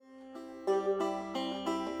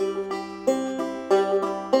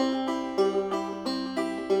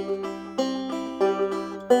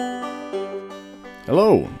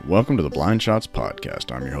Hello, welcome to the Blind Shots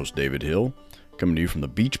Podcast. I'm your host, David Hill, coming to you from the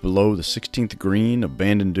beach below the 16th green of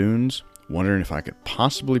Bandon Dunes, wondering if I could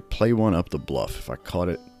possibly play one up the bluff if I caught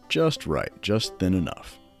it just right, just thin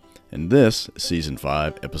enough. And this is Season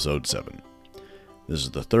 5, Episode 7. This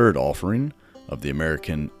is the third offering of the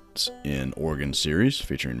Americans in Oregon series,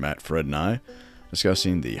 featuring Matt, Fred, and I,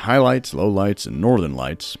 discussing the highlights, lowlights, and northern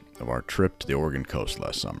lights of our trip to the Oregon coast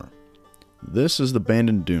last summer. This is the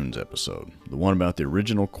Bandon Dunes episode, the one about the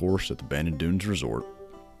original course at the Bandon Dunes Resort,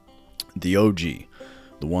 the OG,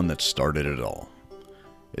 the one that started it all.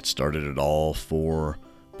 It started it all for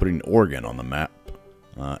putting Oregon on the map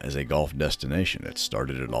as a golf destination. It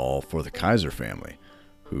started it all for the Keiser family,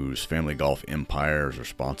 whose family golf empire is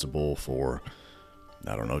responsible for,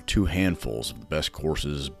 two handfuls of the best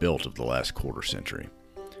courses built of the last quarter century.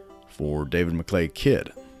 For David McKlay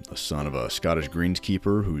Kidd, the son of a Scottish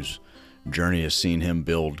greenskeeper whose journey has seen him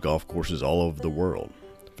build golf courses all over the world,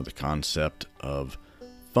 for the concept of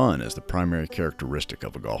fun as the primary characteristic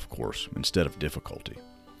of a golf course instead of difficulty.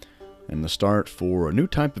 And the start for a new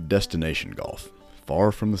type of destination golf,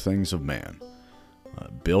 far from the things of man.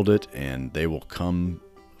 Build it and they will come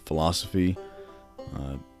philosophy,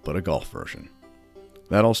 but a golf version.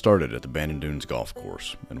 That all started at the Bandon Dunes Golf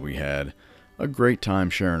Course, and we had a great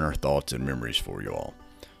time sharing our thoughts and memories for you all.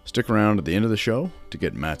 Stick around at the end of the show to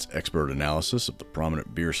get Matt's expert analysis of the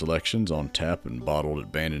prominent beer selections on tap and bottled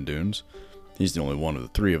at Bandon Dunes. He's the only one of the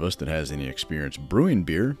three of us that has any experience brewing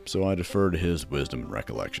beer, so I defer to his wisdom and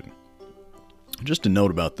recollection. Just a note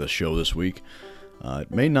about the show this week. It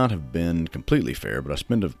may not have been completely fair, but I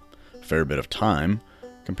spent a fair bit of time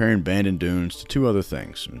comparing Bandon Dunes to two other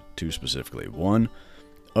things, two specifically. One,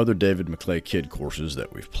 other David McKlay Kidd courses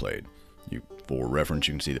that we've played. For reference,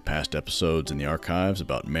 you can see the past episodes in the archives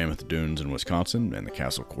about Mammoth Dunes in Wisconsin and the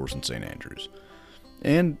Castle Course in St. Andrews.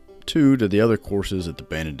 And two, to the other courses at the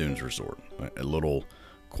Bandon Dunes Resort. A little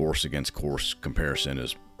course against course comparison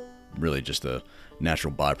is really just a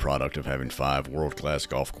natural byproduct of having 5 world-class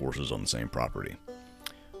golf courses on the same property.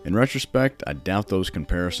 In retrospect, I doubt those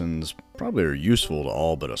comparisons probably are useful to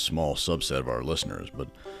all but a small subset of our listeners, but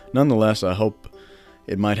nonetheless, I hope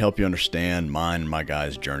it might help you understand mine and my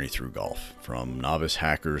guys' journey through golf, from novice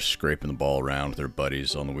hackers scraping the ball around with their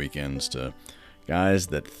buddies on the weekends to guys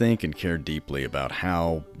that think and care deeply about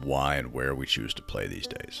how, why, and where we choose to play these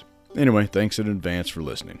days. Anyway, thanks in advance for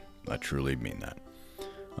listening. I truly mean that.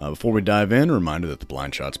 Before we dive in, a reminder that the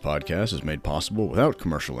Blind Shots Podcast is made possible without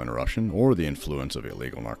commercial interruption or the influence of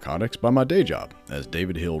illegal narcotics by my day job as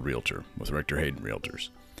David Hill Realtor with Rector Hayden Realtors.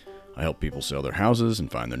 I help people sell their houses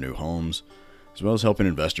and find their new homes, as well as helping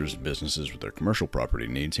investors and businesses with their commercial property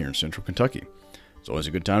needs here in Central Kentucky. It's always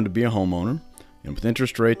a good time to be a homeowner, and with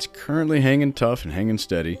interest rates currently hanging tough and hanging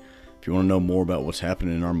steady, if you want to know more about what's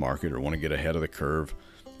happening in our market or want to get ahead of the curve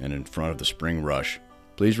and in front of the spring rush,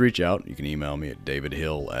 please reach out. You can email me at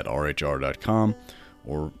davidhill@rhr.com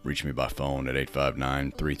or reach me by phone at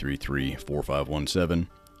 859-333-4517, and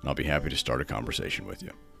I'll be happy to start a conversation with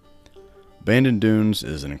you. Bandon Dunes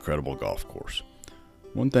is an incredible golf course.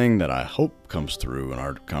 One thing that I hope comes through in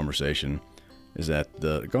our conversation is that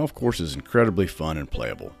the golf course is incredibly fun and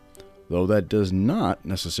playable, though that does not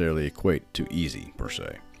necessarily equate to easy per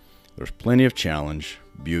se. There's plenty of challenge,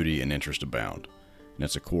 beauty, and interest abound, and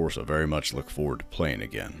it's a course I very much look forward to playing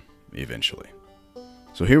again, eventually.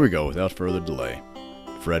 So here we go, without further delay,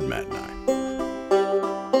 Fred, Matt, and I.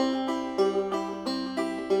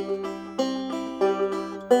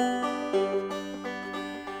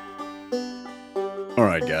 All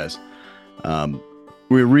right, guys.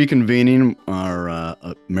 We're reconvening our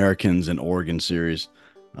Americans in Oregon series.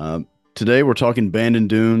 Today, we're talking Bandon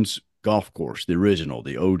Dunes Golf Course, the original,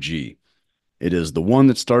 the OG. It is the one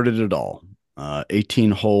that started it all. 18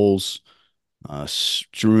 holes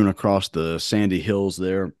strewn across the sandy hills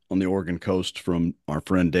there on the Oregon coast from our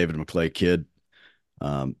friend David McKlay Kidd.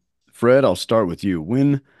 Fred, I'll start with you.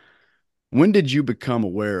 When did you become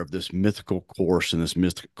aware of this mythical course and this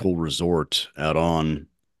mythical resort out on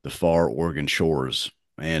the far Oregon shores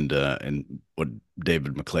and what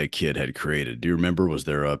David McKlay Kidd had created? Do you remember, was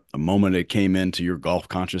there a moment it came into your golf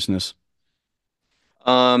consciousness?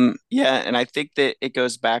 Yeah, and I think that it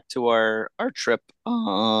goes back to our trip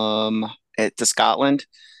to Scotland,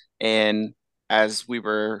 and as we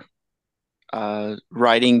were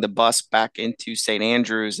riding the bus back into St.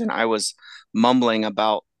 Andrews, and I was mumbling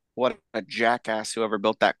about what a jackass whoever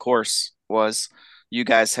built that course was. You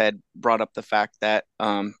guys had brought up the fact that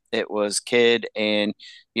it was Kidd, and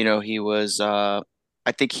he was I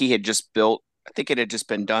think he had just built. I think it had just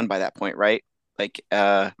been done by that point, right? Like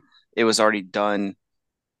it was already done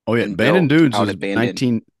Oh yeah, and Bandon built Dunes out is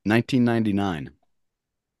abandoned. 1999.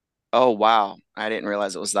 Oh wow, I didn't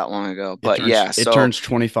realize it was that long ago. It But turns yeah, it so turns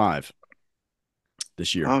 25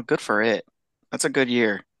 this year. oh, good for it. That's a good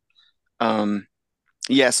year. Um,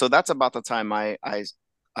 yeah, so that's about the time I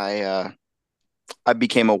I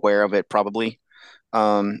became aware of it probably.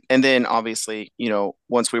 And then obviously,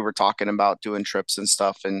 once we were talking about doing trips and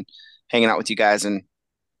stuff and hanging out with you guys and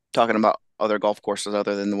talking about other golf courses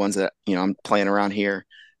other than the ones that, I'm playing around here.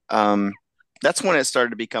 Um, that's when it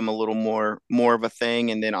started to become a little more of a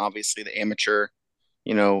thing. And then obviously the amateur,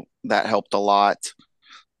 that helped a lot.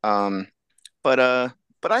 Um, but uh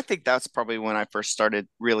but I think that's probably when I first started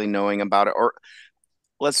really knowing about it. Or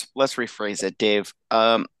let's rephrase it, Dave.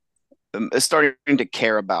 Starting to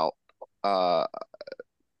care about uh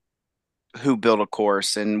who built a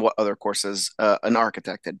course and what other courses an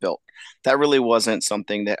architect had built. That really wasn't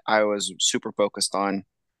something that I was super focused on,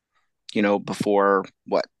 before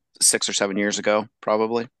what, 6 or 7 years ago,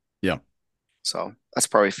 probably. Yeah. So that's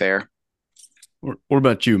probably fair. What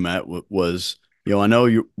about you, Matt? What was, I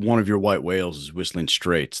know one of your white whales is Whistling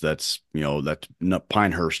Straits. That's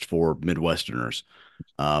Pinehurst for Midwesterners.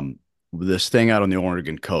 Um, this thing out on the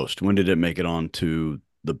Oregon coast, when did it make it onto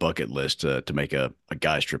the bucket list to make a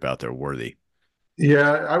guy's trip out there worthy?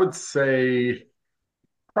 Yeah, I would say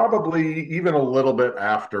probably even a little bit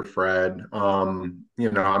after Fred. I'm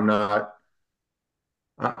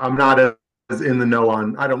not as in the know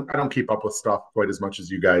on. I don't keep up with stuff quite as much as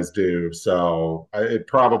you guys do. So it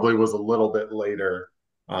probably was a little bit later,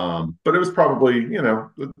 but it was probably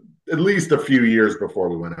at least a few years before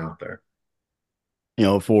we went out there.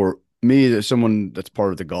 For me, as someone that's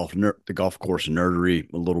part of the golf course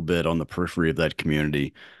nerdery, a little bit on the periphery of that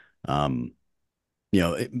community, um,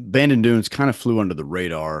 Bandon Dunes kind of flew under the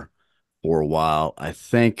radar for a while. I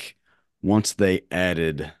think once they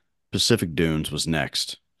added Pacific Dunes was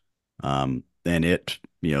next. And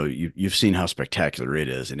you've seen how spectacular it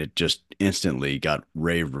is, and it just instantly got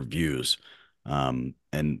rave reviews. And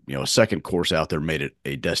a second course out there made it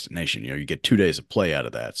a destination. You get 2 days of play out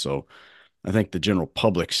of that. So I think the general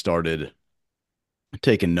public started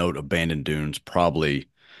taking note of Bandon Dunes. Probably,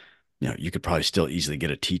 you could probably still easily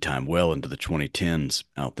get a tee time well into the 2010s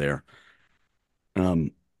out there.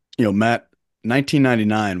 Um, Matt,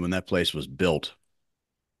 1999 when that place was built,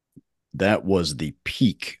 that was the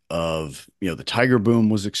peak of, the Tiger boom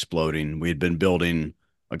was exploding. We had been building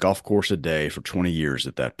a golf course a day for 20 years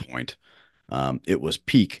at that point. It was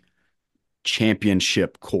peak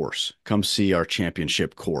championship course. Come see our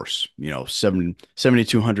championship course.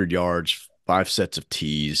 7,200 yards, 5 sets of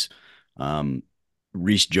tees. Um,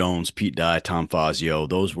 Reese Jones, Pete Dye, Tom Fazio,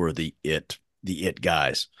 those were the it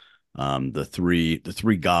guys. The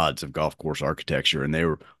three gods of golf course architecture, and they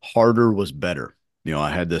were harder was better.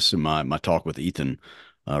 I had this in my talk with Ethan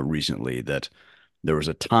recently, that there was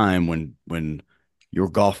a time when your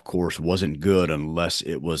golf course wasn't good unless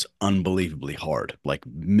it was unbelievably hard, like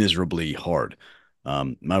miserably hard.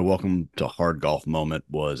 My welcome to hard golf moment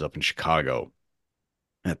was up in Chicago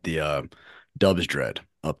at the Dubs Dread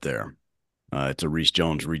up there. It's a Reese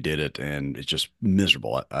Jones redid it, and it's just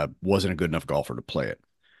miserable. I wasn't a good enough golfer to play it.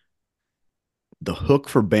 The hook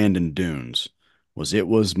for Bandon Dunes was it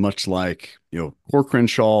was much like, Core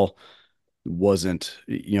Crenshaw wasn't,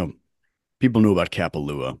 people knew about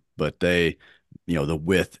Kapalua, but they, the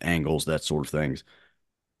width, angles, that sort of things.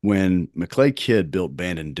 When McKlay Kidd built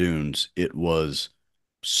Bandon Dunes, it was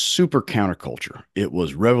super counterculture. It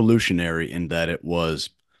was revolutionary in that it was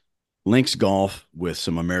links golf with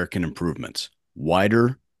some American improvements.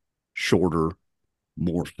 Wider, shorter,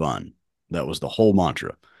 more fun. That was the whole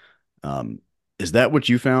mantra. Um, is that what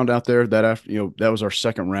you found out there? That after that was our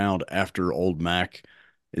second round after Old Mac.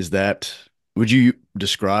 Is that would you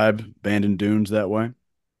describe Bandon Dunes that way?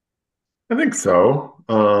 I think so.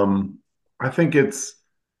 I think it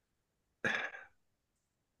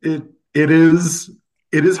it is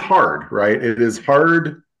it is hard, right? It is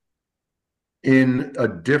hard in a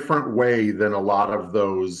different way than a lot of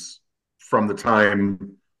those from the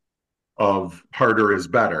time of harder is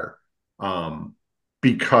better,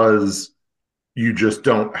 because you just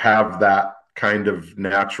don't have that kind of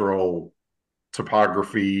natural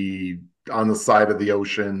topography on the side of the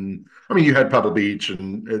ocean. I mean, you had Pebble Beach,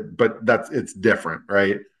 but it's different,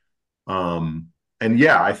 right? Um, and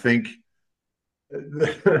yeah, I think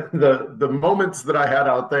the moments that I had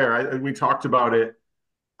out there, we talked about it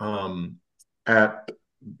um, at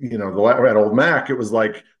at Old Mac. It was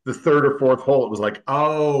like the third or fourth hole. It was like,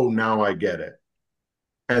 oh, now I get it.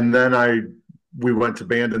 And then we went to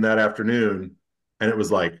Bandon that afternoon, and it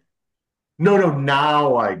was like, no, no,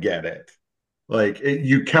 now I get it.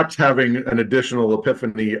 You kept having an additional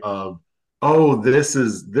epiphany of, oh, this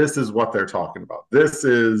is what they're talking about. This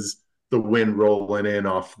is the wind rolling in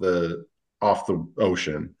off the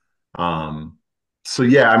ocean. So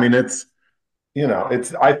yeah, I mean it's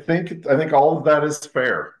it's I think all of that is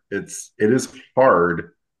fair. It is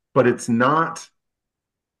hard, but it's not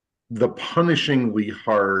the punishingly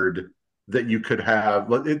hard that you could have.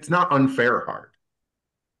 It's not unfair hard.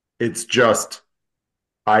 It's just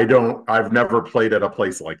I've never played at a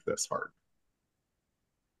place like this hard.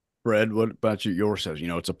 Fred, what about you? Yours says,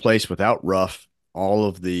 it's a place without rough. All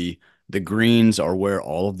of the greens are where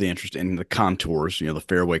all of the interest in the contours, the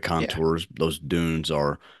fairway Yeah. contours, those dunes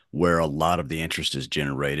are where a lot of the interest is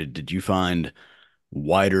generated. Did you find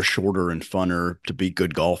wider, shorter, and funner to be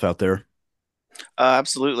good golf out there?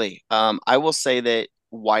 Absolutely. I will say that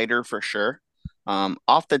wider for sure.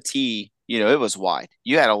 Off the tee, it was wide.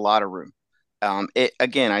 You had a lot of room. It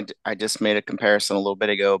again, I just made a comparison a little bit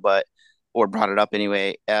ago, or brought it up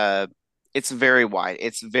anyway. It's very wide.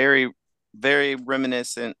 It's very, very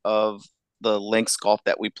reminiscent of the links golf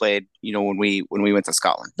that we played, when we went to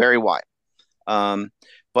Scotland. Very wide. Um,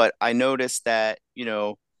 but I noticed that,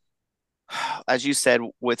 as you said,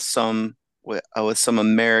 with some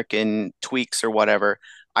American tweaks or whatever,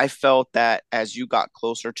 I felt that as you got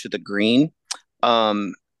closer to the green,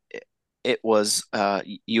 it, it was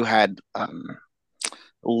you had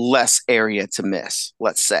less area to miss.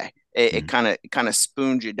 Let's say Mm. it kind of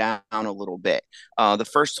spooned you down a little bit. The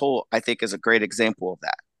first hole I think is a great example of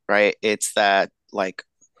that. Right, it's that like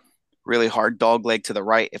really hard dog leg to the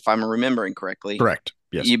right, if I'm remembering correctly. Correct.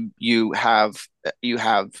 Yes. You have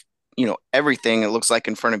everything it looks like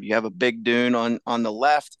in front of you. You have a big dune on the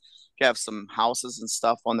left. You have some houses and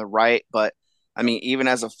stuff on the right, but I mean, even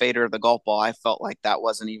as a fader of the golf ball, I felt like that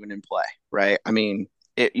wasn't even in play, right? I mean,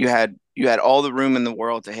 you had all the room in the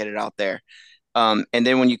world to hit it out there. And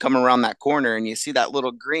then when you come around that corner and you see that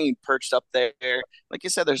little green perched up there, like you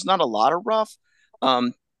said, there's not a lot of rough.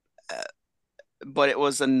 Um, but it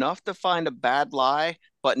was enough to find a bad lie,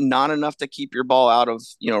 but not enough to keep your ball out of,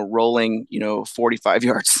 rolling, 45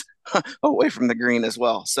 yards away from the green as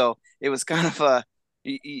well. So it was kind of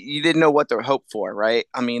you didn't know what to hope for, right?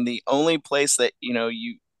 I mean, the only place that,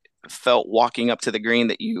 you felt walking up to the green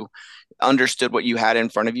that you understood what you had in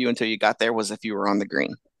front of you until you got there was if you were on the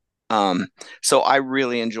green. Um, so I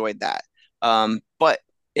really enjoyed that. But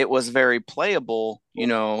it was very playable,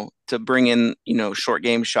 to bring in, short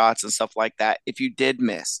game shots and stuff like that. If you did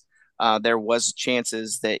miss, there was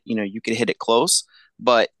chances that, you could hit it close,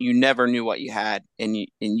 but you never knew what you had. And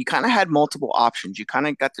you kind of had multiple options. You kind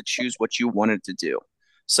of got to choose what you wanted to do.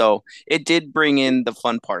 So it did bring in the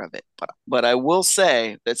fun part of it. But I will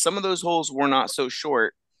say that some of those holes were not so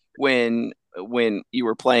short when you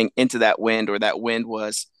were playing into that wind, or that wind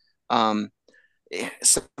was um,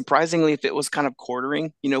 surprisingly, if it was kind of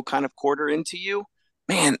quartering, kind of quarter into you,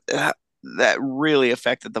 man, that really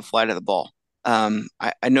affected the flight of the ball.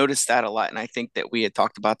 I noticed that a lot, and I think that we had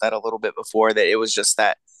talked about that a little bit before. That it was just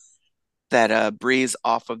that breeze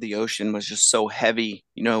off of the ocean was just so heavy,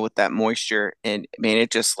 with that moisture, and I mean,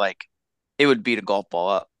 it just like it would beat a golf ball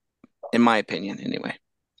up, in my opinion, anyway.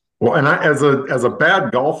 Well, and as a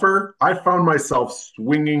bad golfer, I found myself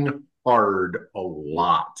swinging hard a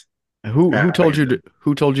lot Who at told you Bandon. to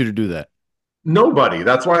who told you to do that? Nobody.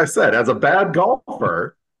 That's why I said, as a bad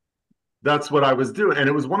golfer, that's what I was doing. And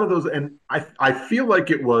it was one of those, and I feel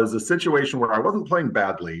like it was a situation where I wasn't playing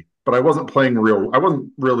badly, but I wasn't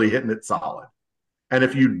really hitting it solid. And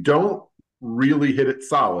if you don't really hit it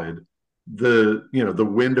solid, the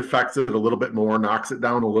wind affects it a little bit more, knocks it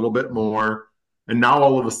down a little bit more. And now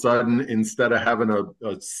all of a sudden, instead of having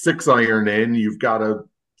a 6 iron in, you've got a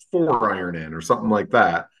 4 iron in or something like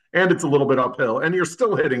that. And it's a little bit uphill, and you're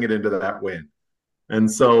still hitting it into that wind.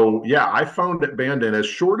 And so, yeah, I found it Bandon, as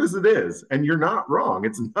short as it is, and you're not wrong,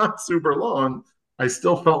 it's not super long. I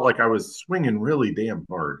still felt like I was swinging really damn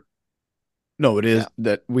hard. No, it is Yeah.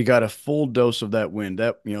 that we got a full dose of that wind.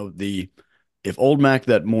 That, the if Old Mac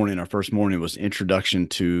that morning, our first morning, was introduction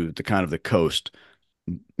to the kind of the coast.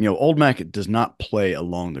 Old Mac does not play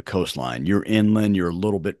along the coastline. You're inland, you're a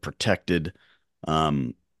little bit protected.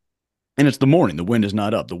 Um, and it's the morning. The wind is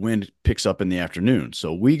not up. The wind picks up in the afternoon.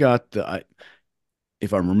 So we got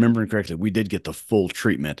if I'm remembering correctly, we did get the full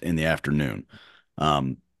treatment in the afternoon.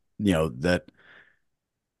 Um, that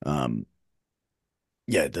um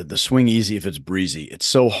yeah, the swing easy if it's breezy. It's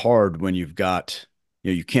so hard when you've got,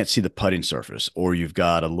 you can't see the putting surface, or you've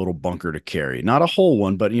got a little bunker to carry. Not a whole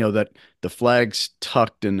one, but that the flag's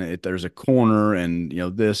tucked and there's a corner, and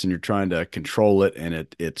this, and you're trying to control it, and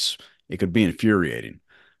it could be infuriating.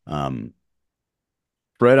 Um,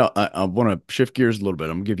 Fred, I want to shift gears a little bit.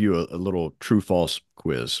 I'm gonna give you a little true false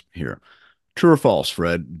quiz here. True or false,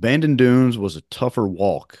 Fred? Bandon Dunes was a tougher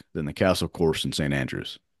walk than the Castle Course in St.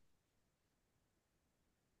 Andrews.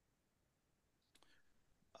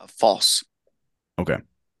 False. Okay.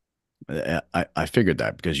 I figured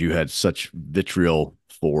that because you had such vitriol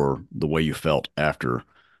for the way you felt after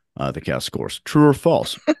the Castle Course. True or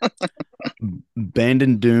false?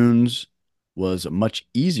 Bandon Dunes was a much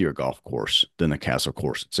easier golf course than the Castle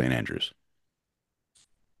Course at St. Andrews.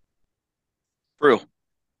 True.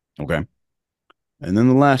 Okay. And then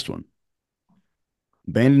the last one.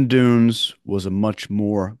 Bandon Dunes was a much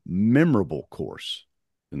more memorable course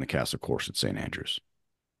than the Castle Course at St. Andrews.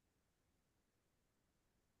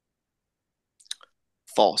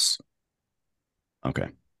 False. Okay.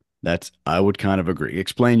 I would kind of agree.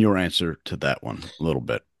 Explain your answer to that one a little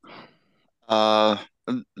bit. Uh,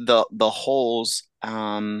 the holes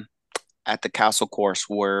at the Castle Course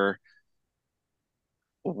were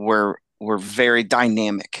very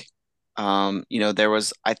dynamic. There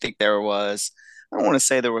was I think there was I don't want to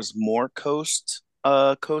say there was more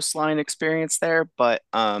coastline experience there, but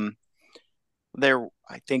there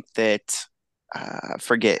I think that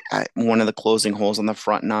forget one of the closing holes on the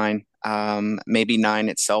front nine, maybe nine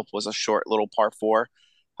itself was a short little par four.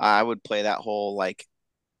 I would play that hole like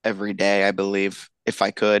every day, I believe, if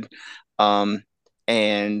I could. Um,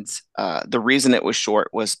 and the reason it was short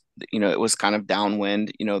was, it was kind of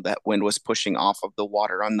downwind. That wind was pushing off of the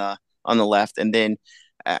water on the left, and then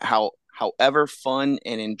however fun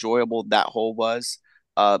and enjoyable that hole was,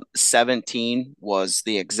 17 was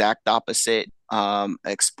the exact opposite,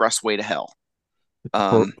 expressway to hell.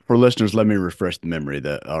 For Um, for listeners, let me refresh the memory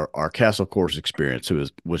that our Castle Course experience,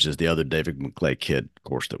 which is the other David McKlay Kidd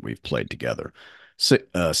course that we've played together.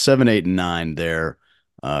 7, 8, and 9 there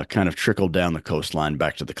kind of trickled down the coastline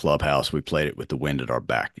back to the clubhouse. We played it with the wind at our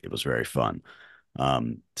back. It was very fun.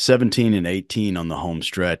 17 and 18 on the home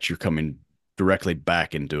stretch, you're coming directly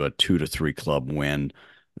back into a 2 to 3 club wind.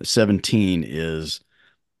 17 is,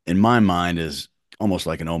 in my mind, is almost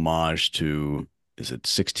like an homage to, is it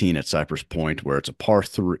 16 at Cypress Point, where it's a par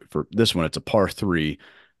three. For this one, it's a par three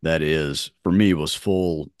that is, for me, was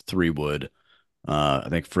full 3 wood. I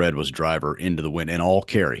think Fred was driver into the wind and all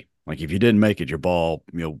carry. Like if you didn't make it, your ball,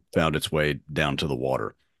 found its way down to the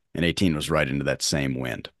water. And 18 was right into that same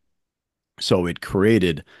wind. So it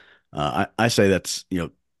created, I say that's,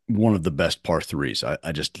 one of the best par threes.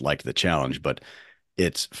 I just like the challenge, but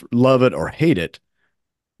it's love it or hate it,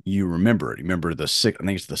 you remember it. You remember the sixth, I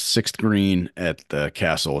think it's the sixth green at the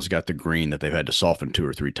castle. It's got the green that they've had to soften 2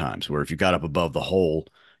 or 3 times. Where if you got up above the hole,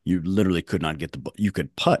 you literally could not get you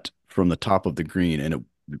could putt from the top of the green and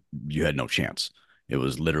you had no chance. It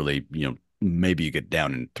was literally, maybe you get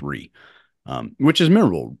down in 3, which is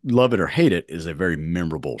memorable. Love it or hate it is a very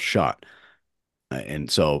memorable shot.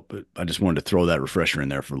 And so I just wanted to throw that refresher in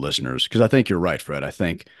there for listeners because I think you're right, Fred. I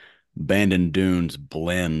think Bandon Dunes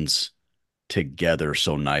blends together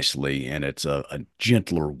so nicely, and it's a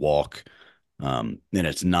gentler walk. And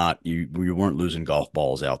it's not, you weren't losing golf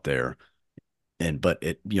balls out there. But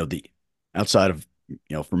it, the outside of,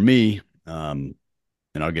 for me,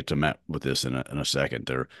 and I'll get to Matt with this in a second.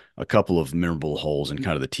 There are a couple of memorable holes in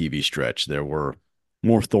kind of the TV stretch. There were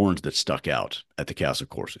more thorns that stuck out at the Castle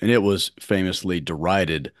Course, and it was famously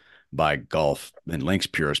derided by golf and links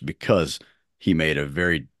purists because he made a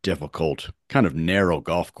very difficult, kind of narrow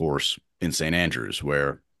golf course in St. Andrews,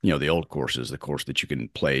 where the old course is the course that you can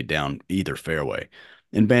play down either fairway.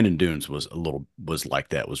 And Bandon Dunes was like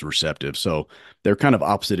that, was receptive. So they're kind of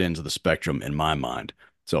opposite ends of the spectrum in my mind.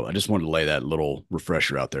 So I just wanted to lay that little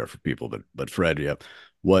refresher out there for people. But Fred, yeah,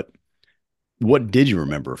 what what did you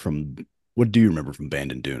remember from what do you remember from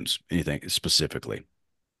Bandon Dunes? Anything specifically?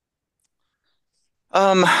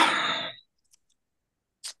 um,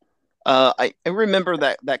 I remember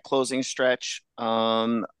that closing stretch.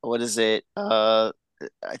 What is it? I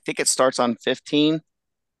think it starts on 15,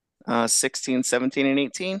 16, 17, and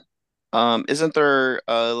 18. Isn't there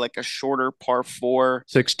like a shorter par four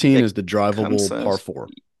 16 that is the comes drivable par four.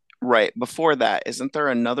 right before that? Isn't there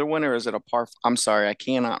another one, or is it a par? I'm sorry, I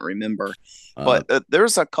cannot remember. Uh, But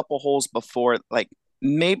there's a couple holes before, like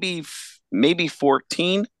maybe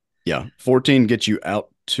 14. yeah, 14 gets you out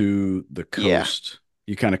to the Yeah, coast.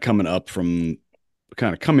 You kind of coming up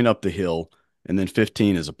the hill, and then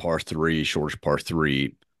 15 is a par three, shortest par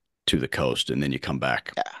three to the coast, and then you come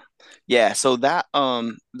back. yeah. Yeah, so that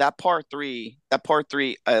par three,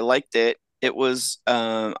 I liked it. It was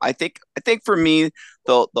I think for me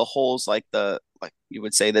the holes like you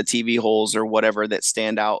would say the TV holes or whatever that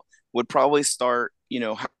stand out would probably start,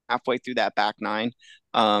 halfway through that back nine.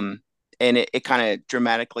 Um and it kind of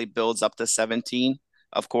dramatically builds up to 17,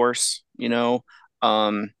 of course.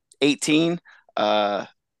 Um 18. Uh,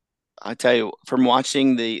 I tell you, from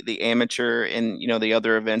watching the amateur and the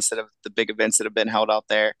other events the big events that have been held out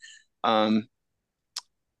there, um,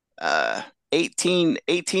 uh, 18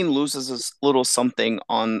 loses a little something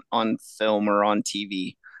on film or on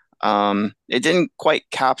TV. It didn't quite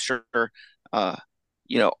capture, uh,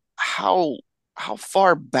 how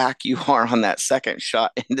far back you are on that second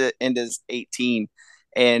shot into 18,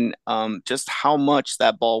 and just how much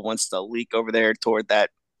that ball wants to leak over there toward that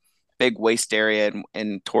big waste area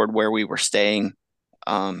and toward where we were staying,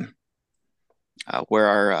 um,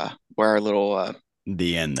 where our little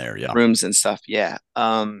The end there, yeah. rooms and stuff. Yeah.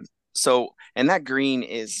 So and that green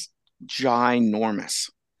is ginormous.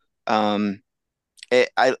 Um,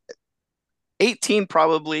 I 18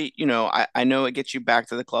 probably, I know it gets you back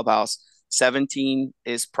to the clubhouse. 17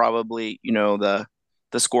 is probably, the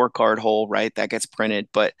scorecard hole, right? That gets printed.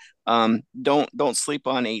 But don't sleep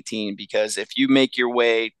on 18, because if you make your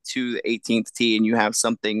way to the 18th tee and you have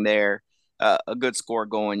something there, a good score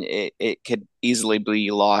going, it could easily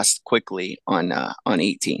be lost quickly on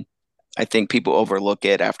 18. I think people overlook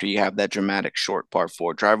it after you have that dramatic short par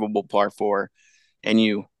four, drivable par four, and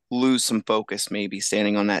you lose some focus maybe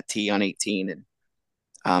standing on that tee on 18,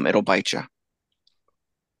 and it'll bite you.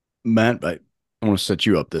 Matt, I want to set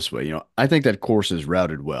you up this way. I think that course is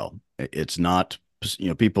routed well. It's not,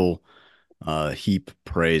 people heap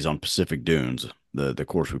praise on Pacific Dunes, the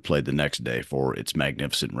course we played the next day, for its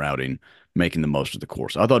magnificent routing, making the most of the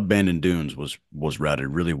course. I thought Bandon Dunes was routed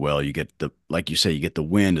really well. You get like you say, you get the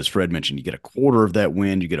wind, as Fred mentioned, you get a quarter of that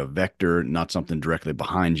wind, you get a vector, not something directly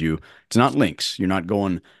behind you. It's not links. You're not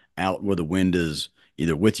going out where the wind is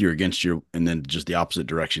either with you or against you, and then just the opposite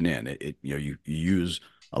direction in. You use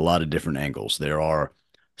a lot of different angles. There are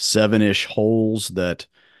 7-ish holes that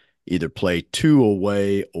either play two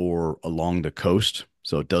away or along the coast.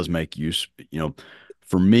 So it does make use,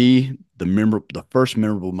 for me, the first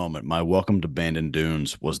memorable moment, my welcome to Bandon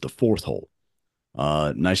Dunes, was the fourth hole.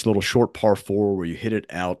 Nice little short par four where you hit it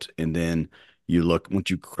out, and then you look, once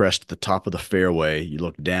you crest the top of the fairway, you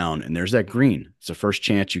look down and there's that green. It's the first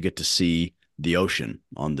chance you get to see the ocean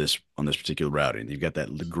on this particular routing. You've got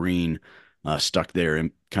that green stuck there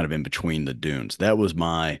kind of in between the dunes. That was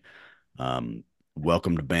my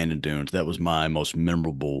welcome to Bandon Dunes. That was my most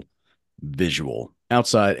memorable visual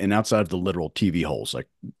outside of the literal TV holes. Like,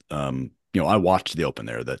 I watched the Open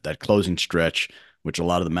there, that closing stretch, which a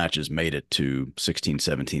lot of the matches made it to 16,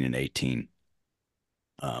 17, and 18.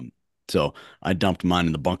 So I dumped mine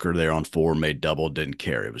in the bunker there on 4, made double, didn't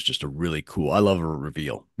care. It was just a really cool. I love a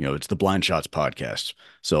reveal. It's the Blind Shots podcast.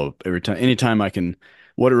 So anytime I can,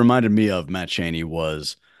 what it reminded me of, Matt Cheney,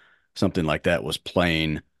 was something like that, was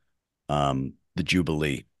playing the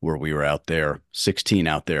Jubilee, where we were out there, 16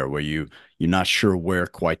 out there, where you're not sure where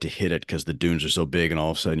quite to hit it because the dunes are so big, and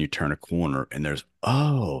all of a sudden you turn a corner and there's,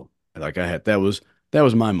 like that was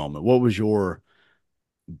my moment. What was your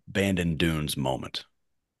Bandon Dunes moment?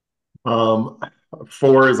 4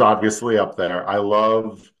 is obviously up there. I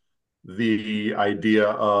love the idea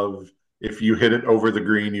of, if you hit it over the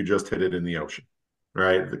green, you just hit it in the ocean,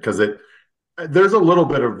 right? Because there's a little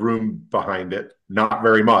bit of room behind it, not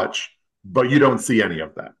very much, but you don't see any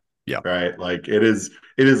of that. Yeah. Right. Like it is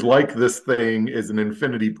like this thing is an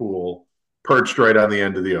infinity pool perched right on the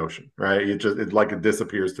end of the ocean. Right. It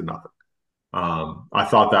disappears to nothing. I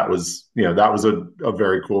thought that was, a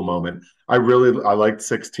very cool moment. I liked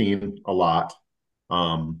 16 a lot.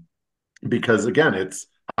 Because again, it's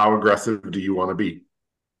how aggressive do you want to be?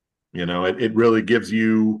 It really gives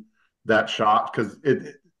you that shot, because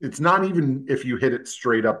it's not even if you hit it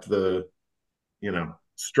straight up the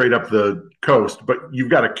coast, but you've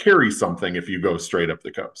got to carry something if you go straight up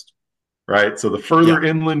the coast, right? So the further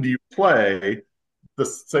inland you play,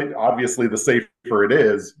 obviously the safer it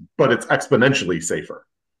is, but it's exponentially safer.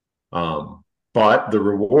 But the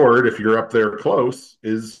reward, if you're up there close,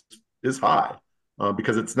 is high,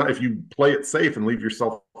 because it's not, if you play it safe and leave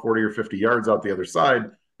yourself 40 or 50 yards out the other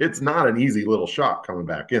side, it's not an easy little shot coming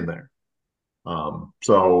back in there.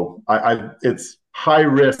 So it's high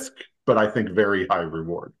risk, but I think very high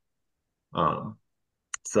reward.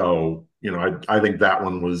 So I think that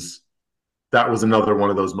was another one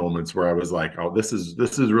of those moments where I was like, oh, this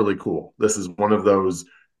is really cool. This is one of those,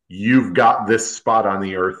 you've got this spot on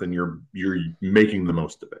the earth and you're making the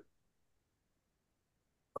most of it.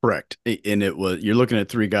 Correct. And you're looking at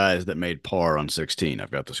 3 guys that made par on 16.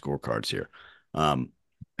 I've got the scorecards here.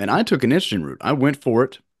 And I took an interesting route. I went for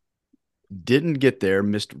it, didn't get there,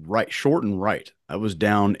 missed short and right. I was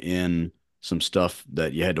down in some stuff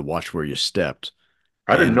that you had to watch where you stepped.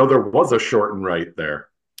 I didn't know there was a short and right there.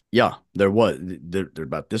 Yeah, there was. They're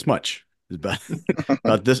about this much. It's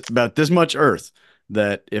about about this much earth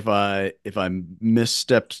that if I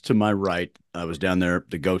misstepped to my right, I was down there,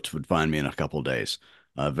 the goats would find me in a couple of days.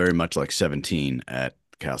 Very much like 17 at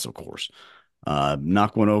Castle Course.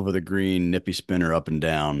 Knock one over the green, nippy spinner up and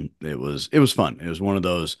down. It was fun. It was one of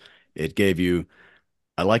those. It gave you.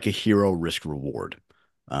 I like a hero risk reward.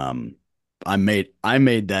 Um, I made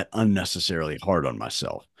that unnecessarily hard on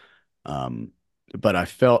myself. Um, but I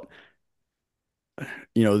felt,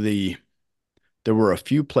 the there were a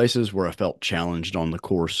few places where I felt challenged on the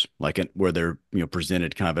course, like where they're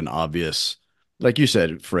presented kind of an obvious, like you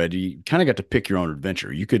said, Fred. You kind of got to pick your own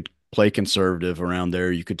adventure. You could play conservative around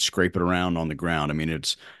there. You could scrape it around on the ground. I mean,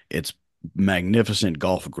 it's magnificent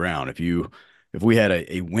golf ground. If we had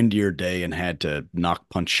a windier day and had to knock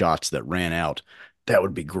punch shots that ran out, that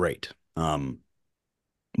would be great.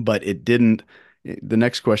 But it didn't. The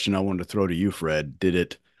next question I wanted to throw to you, Fred,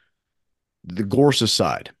 the gorse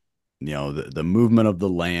aside, the movement of the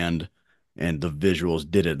land and the visuals,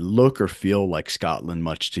 did it look or feel like Scotland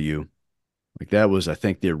much to you? Like that was, I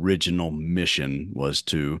think, the original mission was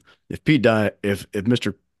to, if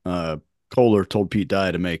Mr. Kohler told Pete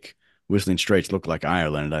Dye to make Whistling Straits look like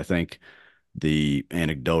Ireland, I think the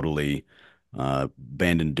anecdotally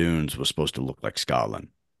Bandon Dunes was supposed to look like Scotland.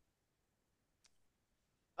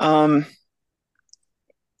 Um,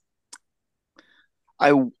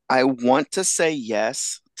 I want to say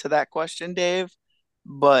yes to that question, Dave,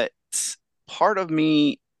 but part of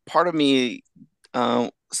me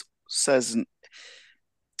says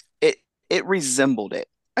it it resembled it.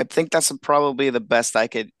 I think that's probably the best I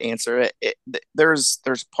could answer it. There's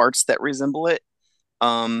parts that resemble it.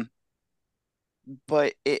 Um,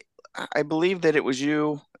 but I believe that it was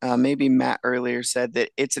you, maybe Matt earlier said that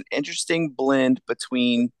it's an interesting blend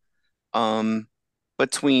um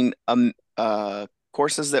between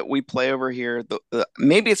courses that we play over here.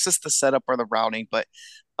 Maybe it's just the setup or the routing, but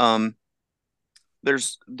um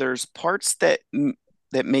there's parts that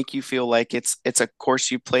make you feel like it's a course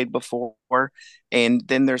you played before, and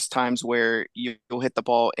then there's times where you'll hit the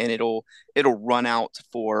ball and it'll run out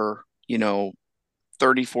for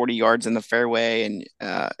 30, 40 yards in the fairway, and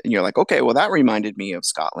you're like, okay, well, that reminded me of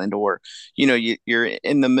Scotland. Or you're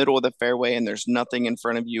in the middle of the fairway and there's nothing in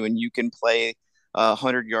front of you, and you can play a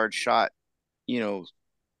 100-yard shot, you know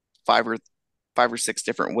five or six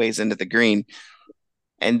different ways into the green.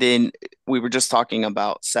 And then we were just talking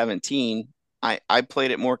about 17. I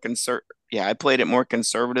played it more I played it more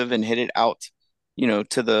conservative and hit it out,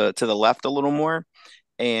 to the left a little more.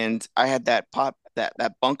 And I had that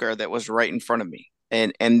bunker that was right in front of me.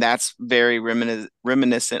 And that's very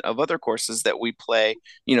reminiscent of other courses that we play,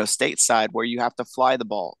 stateside, where you have to fly the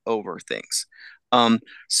ball over things. Um,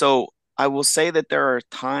 so I will say that there are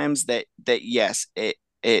times that yes,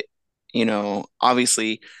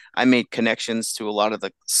 obviously I made connections to a lot of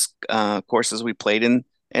the courses we played in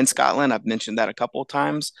Scotland. I've mentioned that a couple of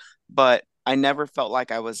times, but I never felt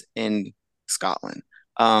like I was in Scotland.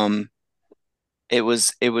 Um, it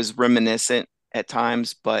was reminiscent at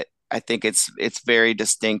times, but I think it's very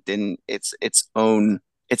distinct in its own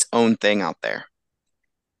thing out there.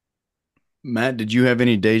 Matt, did you have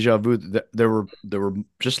any deja vu? There were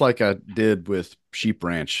just like I did with Sheep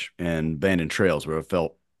Ranch and Bandon Trails, where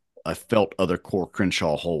I felt other core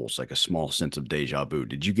Crenshaw holes, like a small sense of deja vu.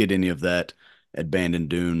 Did you get any of that at Bandon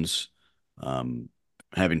Dunes? Um,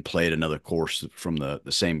 Having played another course from the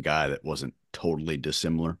same guy that wasn't totally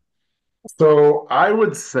dissimilar. So I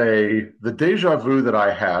would say the deja vu that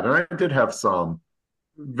I had, and I did have some,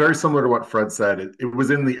 very similar to what Fred said, it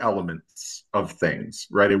was in the elements of things,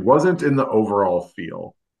 right? It wasn't in the overall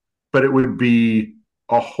feel, but it would be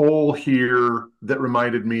a hole here that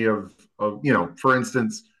reminded me of, for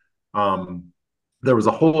instance, um, there was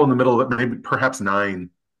a hole in the middle that maybe perhaps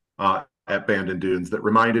nine at Bandon Dunes that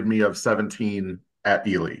reminded me of 17 at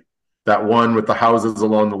Ely. That one with the houses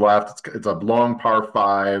along the left, it's a long par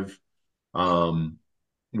 5, um,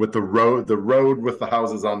 with the road with the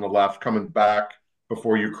houses on the left coming back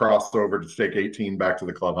before you crossed over to take 18 back to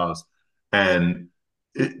the clubhouse. And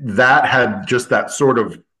that had just that sort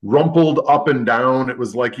of rumpled up and down. It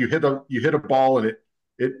was like you hit a ball and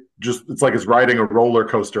it's like it's riding a roller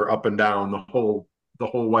coaster up and down the whole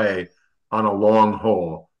way on a long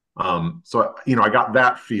hole. So I got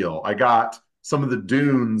that feel. I got some of the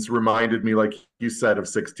dunes reminded me, like you said, of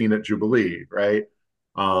 16 at Jubilee, right?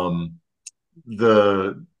 Um, we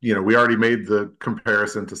already made the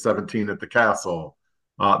comparison to 17 at the castle.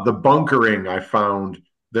 The bunkering, I found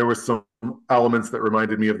there was some elements that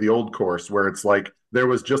reminded me of the old course, where it's like there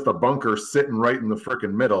was just a bunker sitting right in the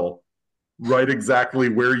freaking middle, right exactly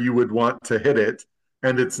where you would want to hit it.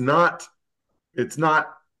 And it's not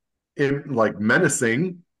like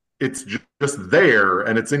menacing. It's just there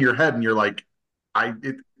and it's in your head, and you're like,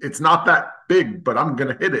 it's not that big, but I'm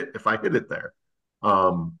gonna hit it if I hit it there.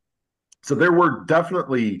 Um, so there were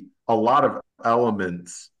definitely a lot of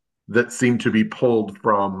elements that seemed to be pulled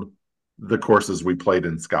from the courses we played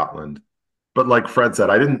in Scotland. But like Fred said,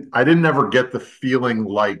 I didn't ever get the feeling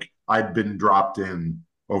like I'd been dropped in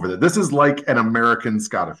over there. This is like an American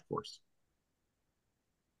Scottish course.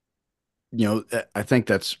 I think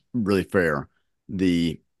that's really fair.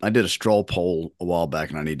 I did a stroll poll a while back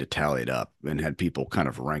and I need to tally it up and had people kind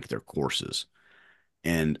of rank their courses.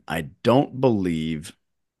 And I don't believe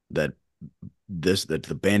that that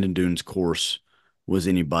the Bandon Dunes course was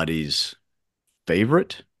anybody's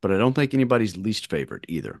favorite, but I don't think anybody's least favorite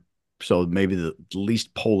either. So maybe the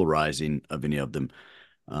least polarizing of any of them.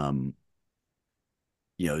 Um,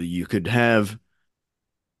 you could have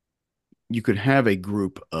a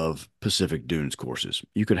group of Pacific Dunes courses.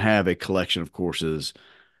 You could have a collection of courses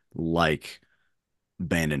like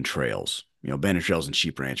Bandon Trails. Bandon Trails and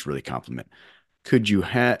Sheep Ranch really complement. Could you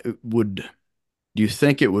have would Do you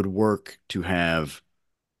think it would work to have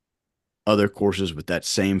other courses with that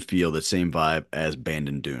same feel, that same vibe as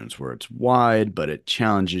Bandon Dunes, where it's wide, but it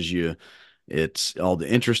challenges you? It's all the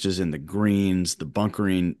interest is in the greens. The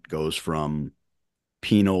bunkering goes from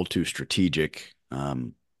penal to strategic.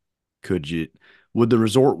 Could you, would the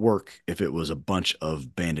resort work if it was a bunch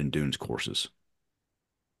of Bandon Dunes courses?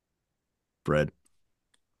 Fred?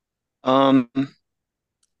 Um,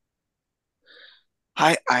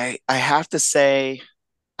 I have to say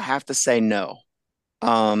no.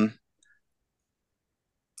 Um,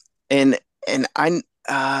 and and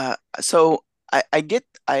so I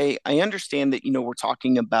understand that we're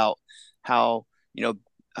talking about how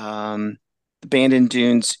the Bandon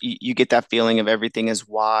Dunes, you get that feeling of everything is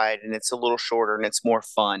wide and it's a little shorter and it's more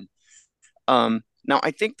fun. Now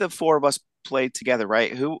I think the four of us played together,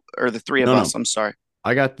 right? Who or the three of No, us? no. I'm sorry.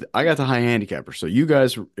 I got the high handicapper. So you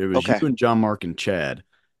guys, it was you Okay. and John Mark and Chad,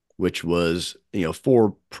 which was,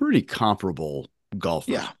 four pretty comparable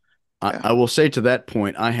golfers. Yeah. I, Yeah. I will say to that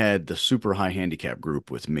point, I had the super high handicap group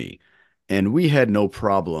with me, and we had no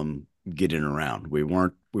problem getting around. We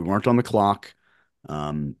weren't on the clock.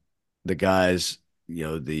 Um, the guys,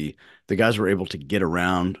 the guys were able to get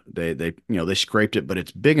around. They scraped it, but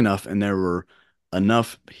it's big enough, and there were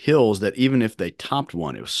enough hills that even if they topped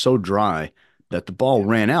one, it was so dry that the ball Yeah.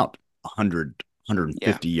 ran out 100, Yeah.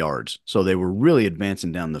 150 yards. So they were really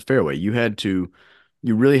advancing down the fairway. You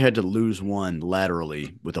really had to lose one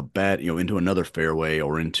laterally with a bat, into another fairway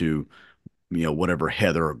or into, whatever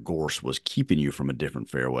heather or gorse was keeping you from a different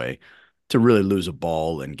fairway to really lose a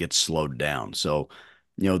ball and get slowed down. So,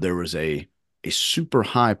 there was a super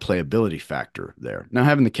high playability factor there. Now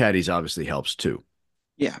having the caddies obviously helps too.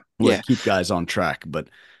 Yeah. Way to Yeah. keep guys on track, but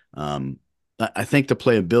um, I think the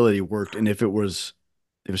playability worked. And if it was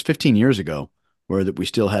 15 years ago, where that we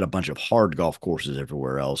still had a bunch of hard golf courses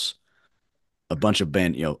everywhere else, a bunch of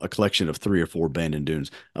a collection of three or four Bandon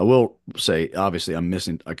Dunes. I will say, obviously,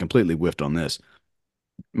 I completely whiffed on this.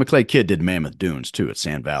 McKlay Kidd did Mammoth Dunes too at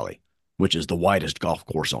Sand Valley, which is the widest golf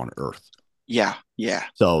course on earth. Yeah. Yeah.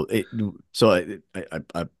 So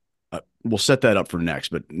we'll set that up for next,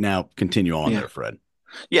 but now continue on Yeah. there, Fred.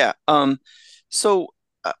 Yeah. So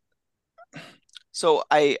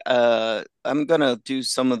uh, I'm gonna do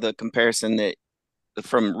some of the comparison that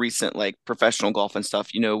from recent like professional golf and stuff.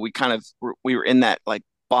 We were in that like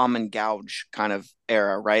bomb and gouge kind of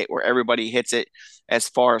era, right? Where everybody hits it as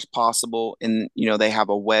far as possible and they have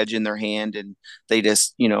a wedge in their hand and they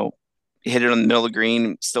just, hit it on the middle of the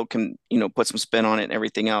green, still can, put some spin on it and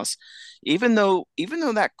everything else. Even though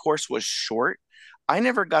that course was short, I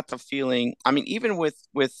never got the feeling, I mean, even with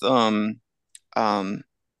um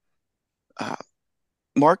uh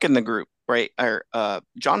Mark in the group, right? Or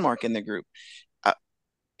John Mark in the group. Uh,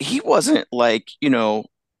 he wasn't like,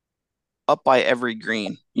 up by every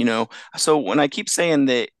green, So when I keep saying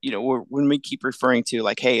that, when we keep referring to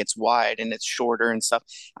like, hey, it's wide and it's shorter and stuff,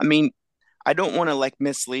 I mean, I don't want to like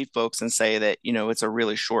mislead folks and say that, it's a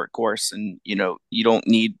really short course and, you don't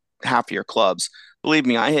need half your clubs. Believe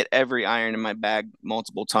me, I hit every iron in my bag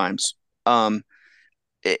multiple times. Um,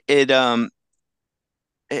 it, it, um,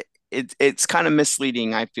 it's kind of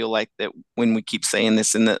misleading. I feel like that when we keep saying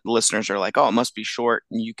this and the listeners are like, oh, it must be short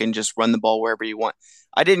and you can just run the ball wherever you want.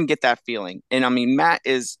 I didn't get that feeling. And I mean,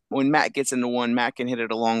 when Matt gets into one, Matt can hit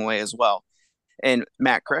it a long way as well. And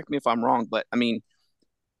Matt, correct me if I'm wrong, but I mean,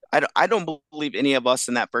 I don't believe any of us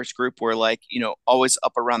in that first group were like, always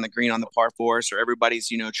up around the green on the par fours or everybody's,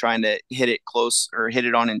 trying to hit it close or hit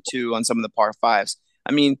it on in two on some of the par fives.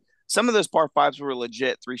 I mean, some of those par fives were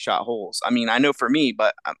legit 3-shot holes. I mean, I know for me,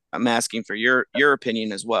 but I'm asking for your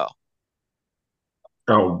opinion as well.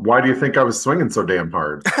 Oh, why do you think I was swinging so damn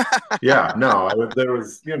hard? Yeah, no, there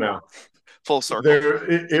was, Full circle.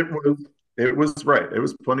 it was right. It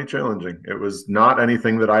was plenty challenging. It was not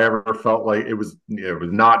anything that I ever felt like it was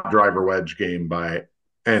not driver wedge game by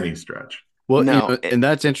any stretch. Well, No, and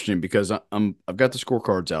that's interesting because I've got the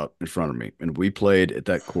scorecards out in front of me, and we played at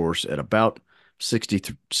that course at about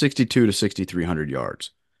 62 to 6,300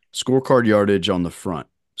 yards. Scorecard yardage on the front.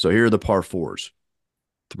 So here are the par fours: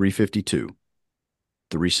 352,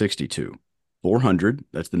 362, 400.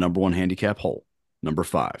 That's the number one handicap hole, number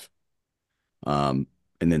five.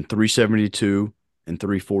 And then 372 and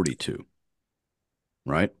 342.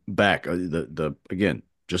 Right back the again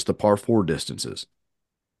just the par four distances: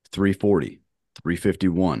 340,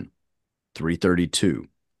 351, 332,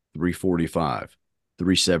 345,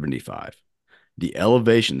 375. The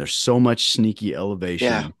elevation, there's so much sneaky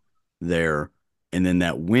yeah, elevation there. And then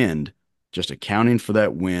that wind, just accounting for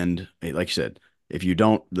that wind, like you said, if you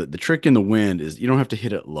don't, the trick in the wind is you don't have to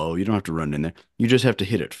hit it low. You don't have to run in there. You just have to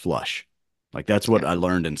hit it flush. Like that's what yeah, I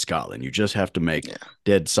learned in Scotland. You just have to make yeah,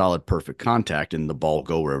 dead solid, perfect contact and the ball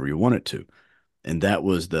go wherever you want it to. And that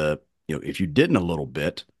was if you didn't a little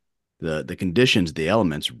bit, the conditions, the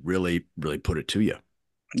elements really, really put it to you.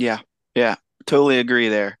 yeah, yeah. Totally agree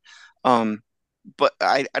there. Um, but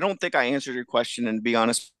I don't think I answered your question, and to be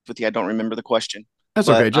honest with you, I don't remember the question. That's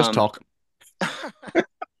But okay. Just talk.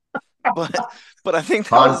 but but I think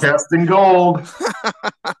that was Podcasting gold.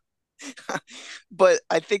 but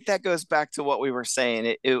I think that goes back to what we were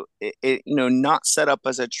saying. It not set up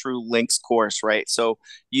as a true links course, right? So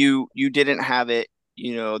you didn't have it,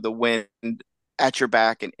 the wind at your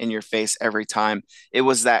back and in your face every time. It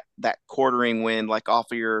was that quartering wind like off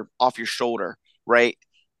your shoulder, right?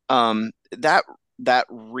 That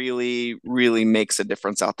really really makes a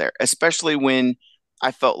difference out there, especially when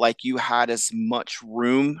I felt like you had as much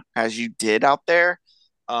room as you did out there.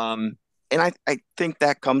 Um, and I think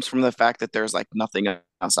that comes from the fact that there's like nothing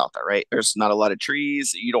else out there, right? There's not a lot of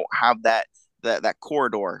trees. You don't have that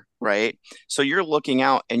corridor, right? So you're looking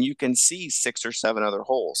out and you can see 6 or 7 other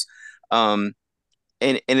holes. Um,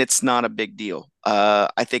 and it's not a big deal.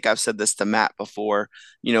 I think I've said this to Matt before.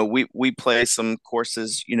 We play some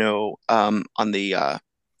courses,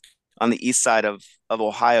 on the east side of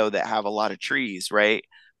Ohio that have a lot of trees, right?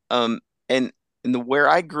 Um, and where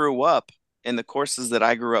I grew up and the courses that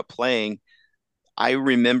I grew up playing, I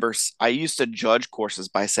remember I used to judge courses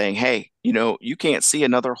by saying, "Hey, you can't see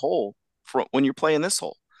another hole when you're playing this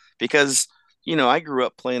hole," because I grew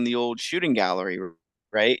up playing the old shooting gallery,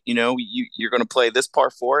 right? You're going to play this par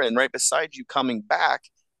four, and right beside you coming back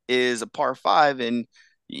is a par five, and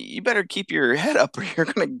you better keep your head up, or you're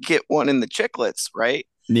going to get one in the chicklets, right?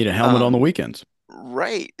 Need a helmet on the Um, weekends.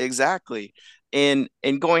 right, exactly. And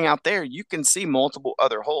going out there, you can see multiple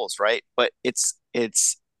other holes, right? But it's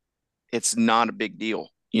not a big deal.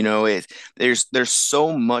 There's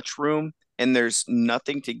so much room and there's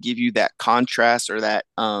nothing to give you that contrast or that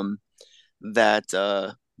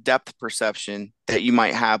depth perception that you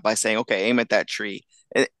might have by saying, okay, aim at that tree.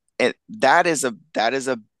 And that is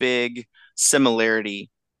a big similarity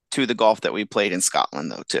to the golf that we played in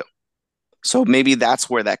Scotland though too. So maybe that's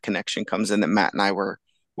where that connection comes in that Matt and I were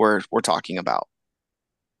talking about.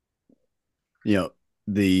 You know,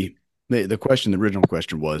 the question, the original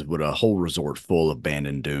question was, would a whole resort full of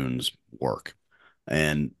Bandon Dunes work?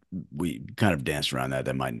 And we kind of danced around that.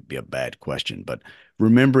 That might be a bad question, but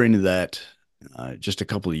remembering that just a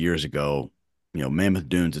couple of years ago, Mammoth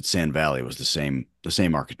Dunes at Sand Valley was the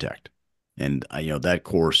same architect, and that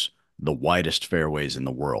course, the widest fairways in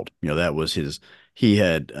the world. That was his. He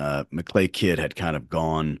had McKlay Kidd had kind of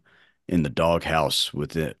gone in the doghouse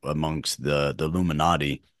with it amongst the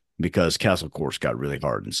Illuminati because Castle Course got really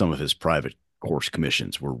hard, and some of his private course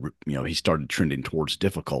commissions were, he started trending towards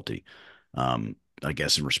difficulty. I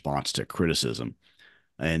guess in response to criticism.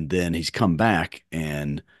 And then he's come back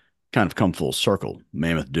and kind of come full circle,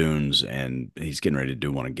 Mammoth Dunes, and he's getting ready to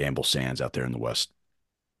do one in Gamble Sands out there in the west,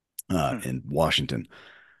 Hmm. in Washington.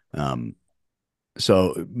 Um,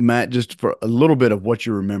 so Matt, just for a little bit of what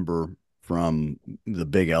you remember from the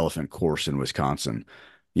Big Elephant course in Wisconsin,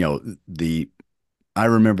 you know, the I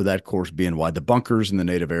remember that course being wide. The bunkers in the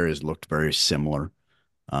native areas looked very similar.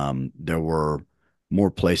 There were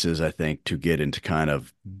more places, I think, to get into kind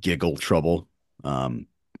of giggle trouble. Um,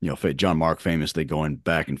 John Mark famously going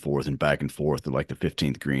back and forth at like the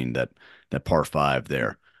 15th green, that par five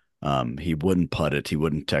there. He wouldn't putt it, he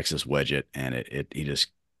wouldn't Texas wedge it, and he just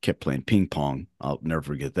kept playing ping pong. I'll never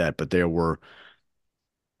forget that. But there were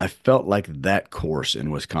I felt like that course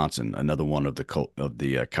in Wisconsin, another one of the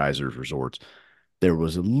Keiser's resorts, there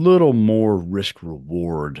was a little more risk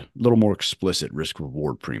reward, a little more explicit risk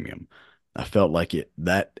reward premium. I felt like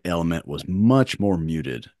that element was much more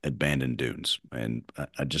muted at Bandon Dunes, and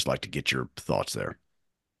I'd just like to get your thoughts there.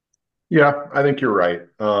 Yeah, I think you're right.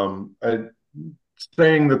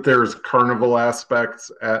 Saying that there's carnival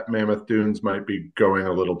aspects at Mammoth Dunes might be going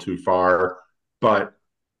a little too far, but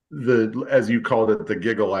the as you called it, the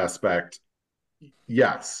giggle aspect,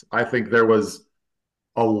 yes, I think there was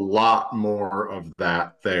a lot more of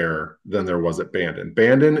that there than there was at Bandon.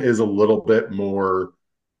 Bandon is a little bit more,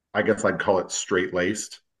 I guess I'd call it straight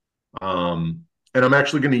laced. And I'm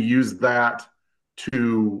actually going to use that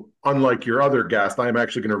to, unlike your other guest, I'm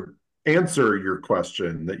actually going to answer your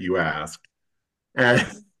question that you asked. And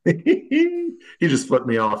he just flipped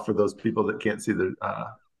me off for those people that can't see the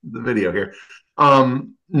video here.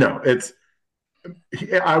 No, it's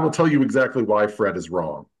I will tell you exactly why Fred is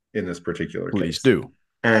wrong in this particular Please case. do.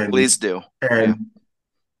 And Please do. and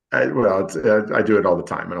Yeah. I do it all the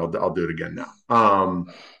time, and I'll do it again now.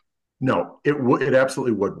 No, it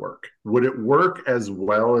absolutely would work. Would it work as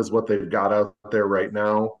well as what they've got out there right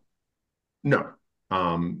now? No.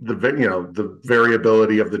 The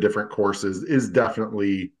variability of the different courses is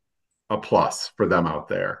definitely a plus for them out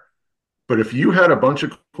there. But if you had a bunch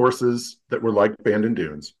of courses that were like Bandon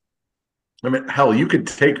Dunes, I mean, hell, you could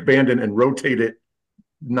take Bandon and rotate it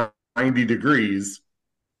 90 degrees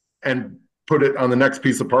and put it on the next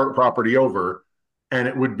piece of property over, and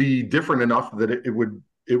it would be different enough that it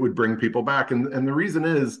would bring people back. And the reason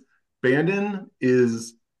is Bandon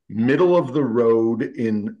is middle of the road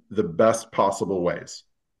in the best possible ways.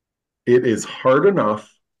 It is hard enough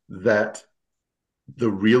that the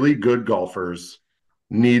really good golfers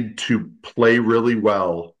need to play really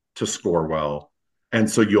well to score well. And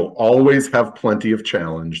so you'll always have plenty of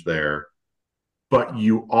challenge there. But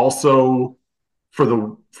you also, for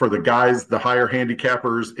the guys, the higher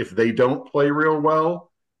handicappers, if they don't play real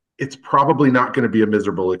well, it's probably not going to be a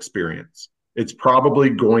miserable experience. It's probably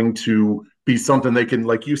going to be something they can,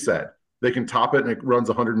 like you said, they can top it and it runs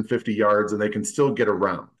 150 yards and they can still get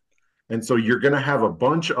around. And so you're going to have a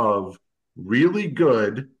bunch of really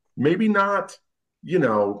good, maybe not, you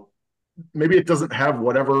know, maybe it doesn't have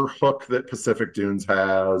whatever hook that Pacific Dunes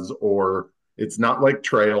has, or it's not like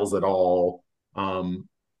trails at all.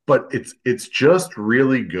 But it's just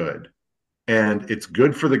really good, and it's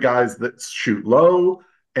good for the guys that shoot low,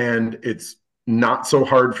 and it's not so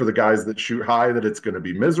hard for the guys that shoot high that it's going to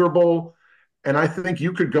be miserable. And I think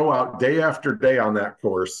you could go out day after day on that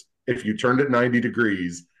course if you turned it 90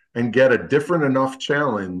 degrees and get a different enough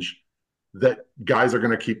challenge that guys are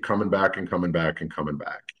going to keep coming back and coming back and coming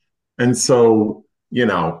back. And so,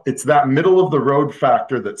 it's that middle of the road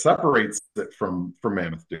factor that separates it from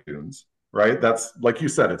Mammoth Dunes, right? That's like you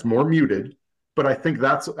said, it's more muted, but I think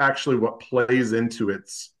that's actually what plays into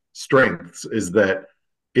its strengths is that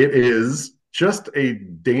it is just a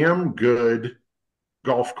damn good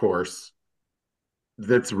golf course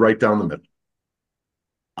that's right down the middle.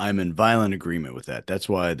 I'm in violent agreement with that. That's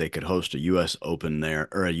why they could host a U.S. Open there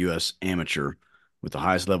or a U.S. amateur with the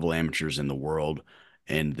highest level amateurs in the world.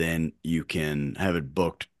 And then you can have it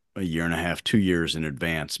booked a year and a half, 2 years in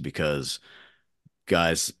advance because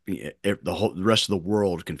guys, the rest of the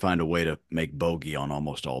world can find a way to make bogey on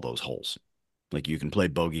almost all those holes. Like you can play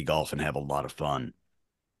bogey golf and have a lot of fun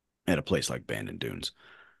at a place like Bandon Dunes.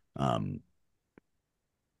 Um,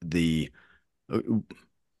 the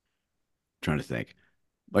Trying to think.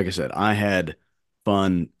 Like I said, I had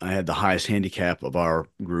fun. I had the highest handicap of our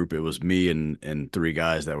group. It was me and three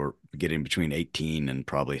guys that were getting between 18 and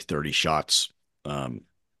probably 30 shots on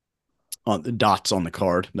the dots on the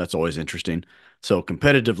card. That's always interesting. So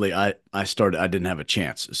competitively, I didn't have a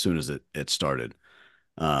chance as soon as it started.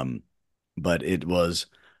 Um, but it was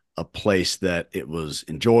a place that it was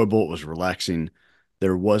enjoyable. It was relaxing.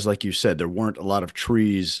 There was, like you said, there weren't a lot of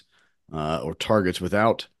trees or targets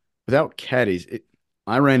without caddies.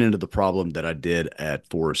 I ran into the problem that I did at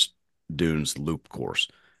Forest Dunes Loop course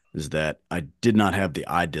is that I did not have the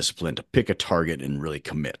eye discipline to pick a target and really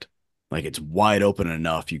commit. Like it's wide open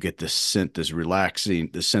enough, you get this sense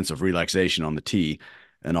of relaxation on the tee,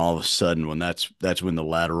 and all of a sudden, that's when the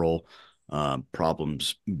lateral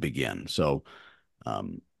problems begin. So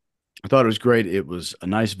um, I thought it was great. It was a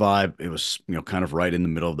nice vibe. It was kind of right in the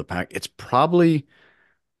middle of the pack.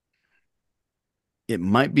 It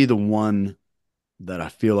might be the one that I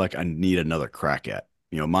feel like I need another crack at.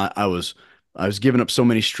 I was giving up so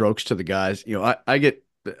many strokes to the guys. I get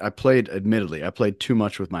admittedly, I played too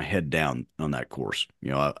much with my head down on that course.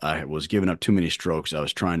 I was giving up too many strokes. I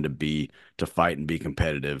was trying to fight and be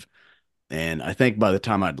competitive. And I think by the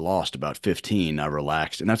time I'd lost about 15, I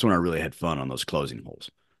relaxed. And that's when I really had fun on those closing holes.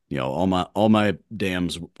 All my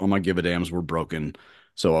give a dams were broken.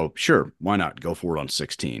 So sure, why not go for it on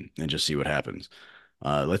 16 and just see what happens.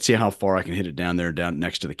 Let's see how far I can hit it down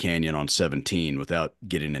next to the canyon on 17 without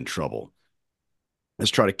getting in trouble.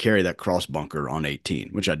 Let's try to carry that cross bunker on 18,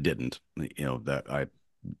 which I didn't. That I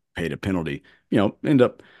paid a penalty, end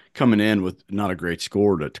up coming in with not a great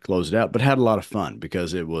score to close it out, but had a lot of fun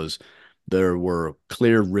because there were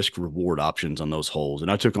clear risk reward options on those holes.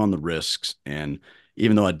 And I took on the risks. And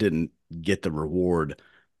even though I didn't get the reward,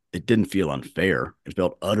 it didn't feel unfair. It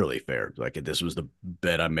felt utterly fair. Like this was the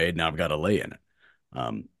bet I made. Now I've got to lay in it,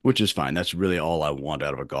 which is fine. That's really all I want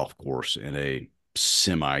out of a golf course in a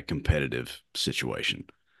semi-competitive situation.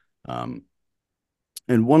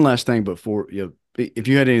 And one last thing before if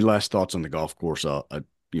you had any last thoughts on the golf course,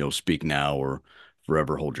 speak now or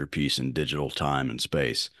forever hold your peace in digital time and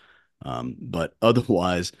space. But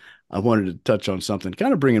otherwise, I wanted to touch on something,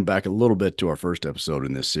 kind of bringing back a little bit to our first episode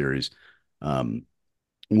in this series.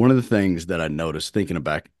 One of the things that I noticed thinking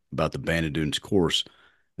back about the Bandon Dunes course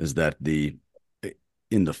is that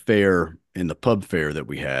in the pub fair that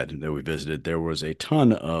we visited, there was a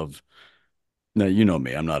ton of, now, you know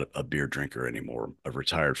me, I'm not a beer drinker anymore. I've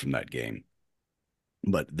retired from that game.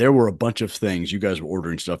 But there were a bunch of things you guys were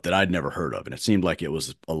ordering stuff that I'd never heard of. And it seemed like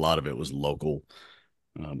a lot of it was local.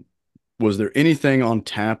 Was there anything on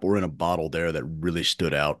tap or in a bottle there that really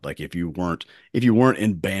stood out? Like if you weren't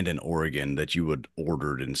in Bandon, Oregon, that you would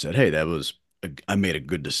ordered and said, "Hey, I made a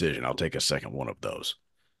good decision. I'll take a second one of those."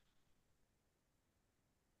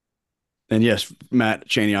 And yes, Matt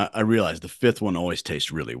Cheney, I realize the fifth one always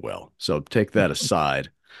tastes really well. So take that aside.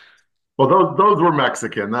 Well, those were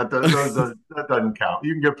Mexican. That doesn't count.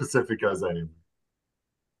 You can get Pacificas anyway.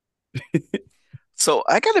 So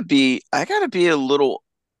I gotta be a little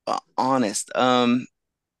honest. I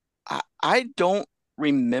don't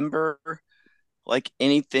remember like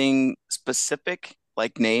anything specific,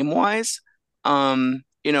 like name wise. I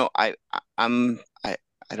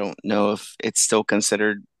don't know if it's still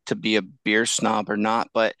considered to be a beer snob or not,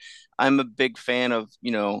 but I'm a big fan of,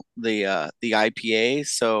 the IPA.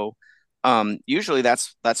 So usually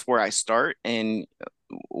that's where I start and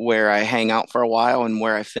where I hang out for a while and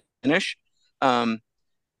where I finish. Um,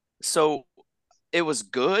 so it was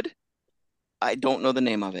good. I don't know the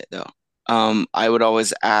name of it though. I would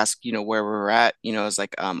always ask, where we were at. It's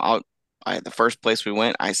like, the first place we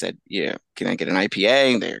went, I said, yeah, can I get an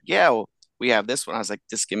IPA? And they're, yeah, well, we have this one. I was like,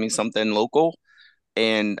 just give me something local.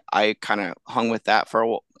 And I kind of hung with that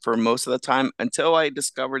for most of the time until I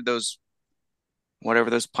discovered whatever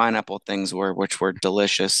those pineapple things were, which were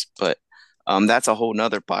delicious. But that's a whole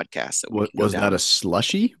nother podcast that we What can go was that, down. a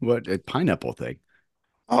slushy? What, a pineapple thing?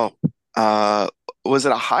 Oh, uh, was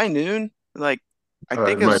it a high noon? Like, I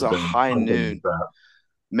think It it might was have a been high something noon. like that.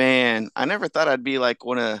 Man, I never thought I'd be like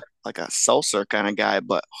a seltzer kind of guy,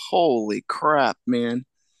 but holy crap, man.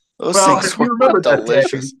 Those Well, things if were you remember that day,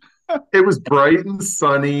 delicious. it was bright and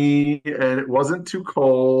sunny, and it wasn't too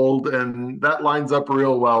cold, and that lines up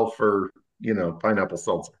real well for pineapple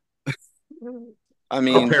seltzer. I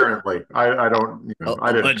mean, Apparently, I don't,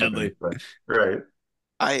 I didn't have Allegedly. anything, right?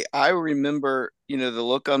 I remember, the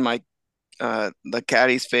look on the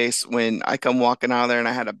caddy's face when I come walking out of there and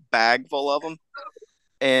I had a bag full of them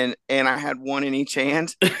and I had one in each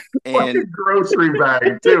hand. Like a And grocery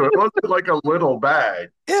bag too. It wasn't like a little bag.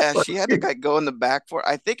 yeah, Like, she had to like go in the back for it.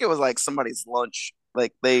 I think it was like somebody's lunch.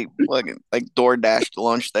 Like they like door dashed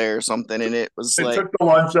lunch there or something, and it was they like took the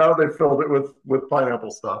lunch out, they filled it with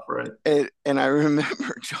pineapple stuff, right? and I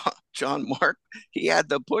remember John Mark, he had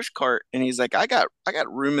the push cart and he's like, I got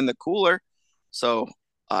room in the cooler. So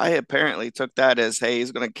I apparently took that as, hey,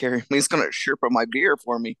 he's gonna carry me, he's gonna Sherpa my beer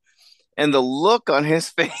for me. And the look on his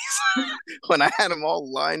face when I had him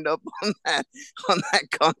all lined up on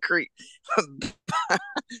that concrete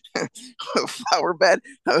flower bed,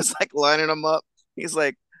 I was like lining them up. He's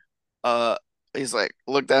like, uh, he's like,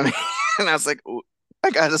 looked at me, and I was like, "Ooh,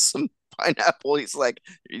 I got us some pineapple." He's like,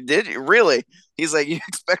 "Did you really?" He's like, "You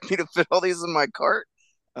expect me to fit all these in my cart?"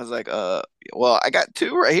 I was like, well, I got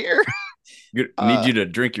two right here." Need Uh, you to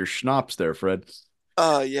drink your schnapps there, Fred.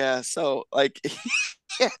 yeah. So like,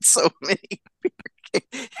 he had so many.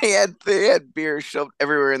 He had beer shoved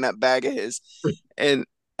everywhere in that bag of his, and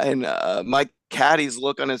my caddy's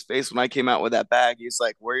look on his face when I came out with that bag, he's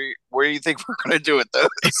like, "Where do you think we're gonna do with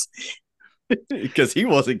those?" Because he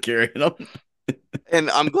wasn't carrying them. And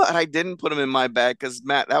I'm glad I didn't put them in my bag because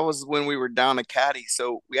Matt, that was when we were down a caddy,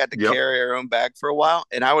 so we had to Yep. carry our own bag for a while,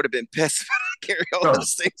 and I would have been pissed if I carry all No,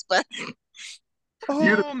 those things back.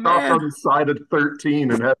 you'd have Oh stopped man. on the side of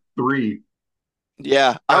 13 and had 3.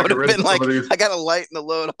 Yeah, I Gotta would get have rid of been some like, of these. I gotta lighten the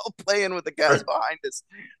load. I'll play in with the guys behind us.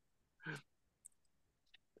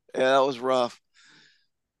 Yeah, that was rough.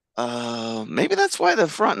 Maybe that's why the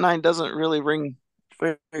front nine doesn't really ring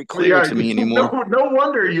very clear Yeah, to me no, anymore. no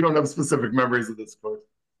wonder you don't have specific memories of this course.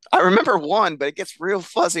 I remember one, but it gets real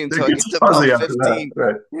fuzzy until It I gets get to about fuzzy after that. 15.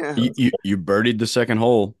 Right. Yeah. You birdied the second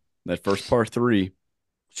hole, that first par three.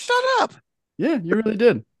 Shut up. Yeah, you really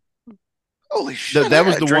did. Holy That shit, I that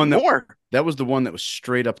was gotta the drink one more. that was the one that was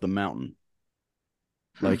straight up the mountain.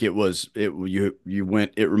 Like you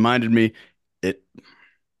went. It reminded me. It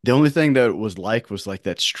The only thing that it was like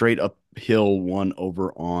that straight uphill one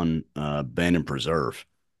over on Bandon Preserve.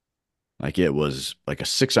 Like it was like a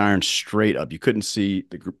 6-iron straight up. You couldn't see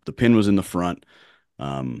the pin was in the front.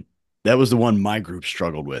 Um, that was the one my group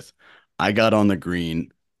struggled with. I got on the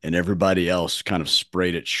green and everybody else kind of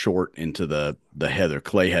sprayed it short into the heather.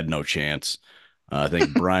 Clay had no chance. I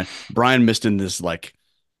think Brian missed in this like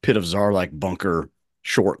pit of Zarlak bunker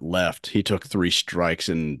short left. He took 3 strikes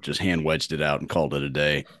and just hand wedged it out and called it a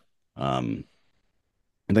day. Um,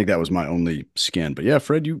 I think that was my only skin. But yeah,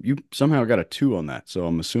 Fred, you somehow got a 2 on that. So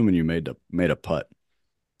I'm assuming you made a putt.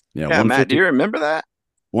 Yeah, Yeah, Matt, do you remember that?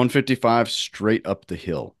 155 straight up the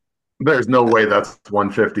hill. There's no way that's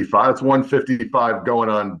 155. It's 155 going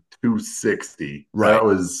on 260. Right. That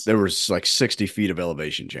was, There was like 60 feet of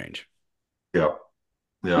elevation change. yep.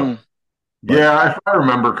 Hmm. Yep. But Yeah, if I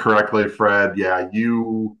remember correctly, Fred, yeah,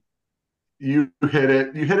 you hit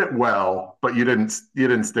it well, but you didn't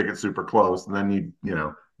stick it super close. And then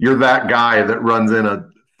you're that guy that runs in a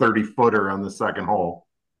 30-footer on the second hole.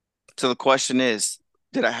 So the question is,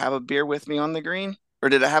 did I have a beer with me on the green? Or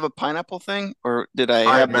did I have a pineapple thing? Or did I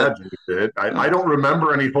I have the imagine you did. I oh, don't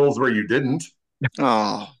remember any holes where you didn't.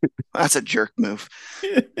 oh, that's a jerk move.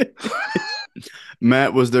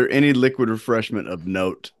 Matt, was there any liquid refreshment of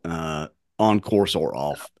note on course or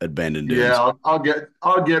off at Bandon Yeah, Dunes?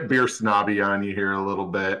 I'll get beer snobby on you here a little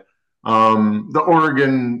bit. The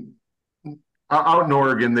Oregon out in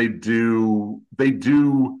Oregon, they do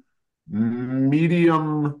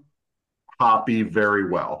medium hoppy very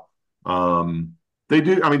well. They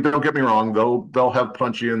do. I mean, don't get me wrong. They'll have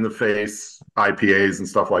punchy in the face IPAs and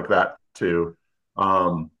stuff like that too.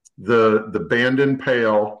 The Bandon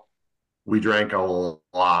Pale we drank a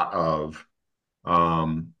lot of,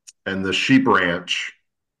 and the Sheep Ranch.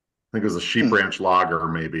 I think it was a Sheep Hmm. Ranch Lager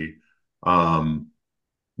maybe. Um,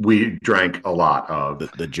 we drank a lot of.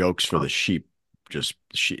 The jokes for the sheep, just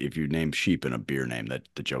if you name sheep in a beer name, that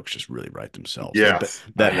the jokes just really write themselves. Yes,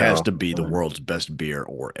 That I has know. to be the world's best beer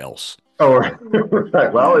or else. Oh, right.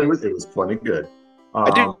 Well, it was plenty good.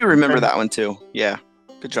 I do remember And that one too. Yeah.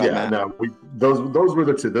 Good job, yeah, Matt. no, those were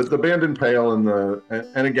the two. The Bandon Pale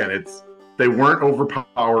and again, they weren't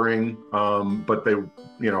overpowering, but they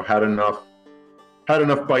had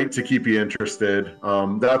enough bite to keep you interested.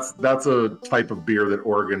 That's a type of beer that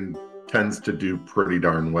Oregon tends to do pretty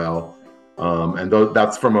darn well. And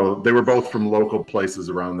they were both from local places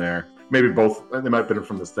around there. Maybe both, they might have been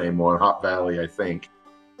from the same one, Hot Valley, I think.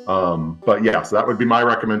 But yeah, so that would be my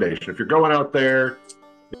recommendation. If you're going out there,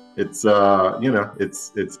 it's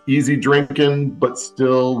it's easy drinking, but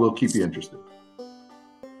still will keep you interested.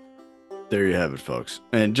 There you have it, folks.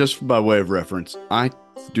 And just by way of reference, I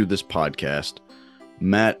do this podcast.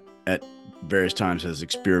 Matt at various times has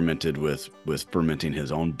experimented with fermenting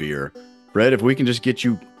his own beer. Fred, if we can just get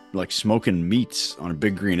you like smoking meats on a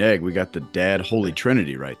big green egg, we got the dad holy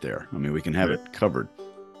trinity right there. I mean, we can have it covered.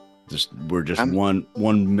 We're just I'm one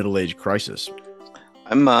middle-age crisis.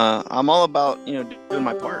 I'm all about, doing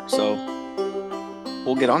my part. So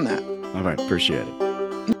we'll get on that. All right, appreciate it.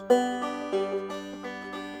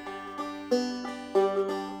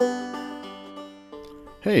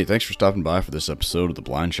 Hey, thanks for stopping by for this episode of the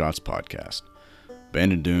Blind Shots Podcast.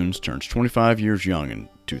 Bandon Dunes turns 25 years young in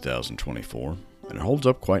 2024, and it holds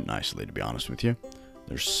up quite nicely, to be honest with you.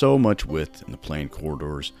 There's so much width in the plain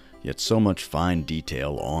corridors, yet so much fine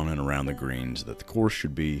detail on and around the greens that the course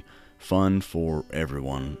should be fun for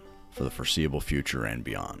everyone for the foreseeable future and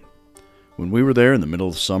beyond. When we were there in the middle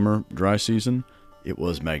of the summer dry season, it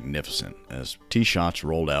was magnificent as tee shots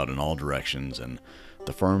rolled out in all directions and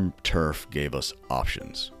the firm turf gave us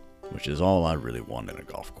options, which is all I really want in a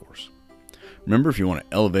golf course. Remember, if you want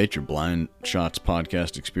to elevate your Blind Shots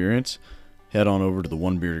podcast experience, head on over to the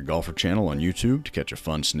One Bearded Golfer channel on YouTube to catch a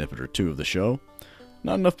fun snippet or two of the show.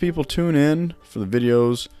 Not enough people tune in for the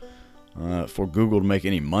videos for Google to make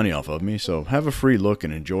any money off of me, so have a free look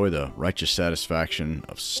and enjoy the righteous satisfaction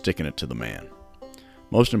of sticking it to the man.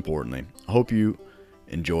 Most importantly, I hope you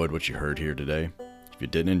enjoyed what you heard here today. If you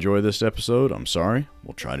didn't enjoy this episode, I'm sorry.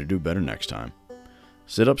 We'll try to do better next time.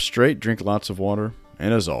 Sit up straight, drink lots of water,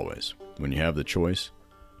 and as always, when you have the choice,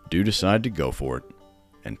 do decide to go for it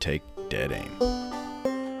and take dead aim.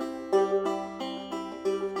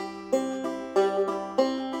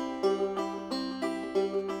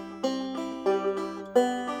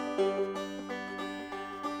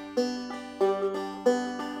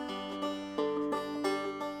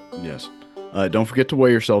 Yes. Don't forget to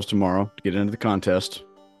weigh yourselves tomorrow to get into the contest.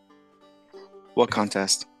 What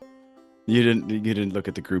contest? You didn't look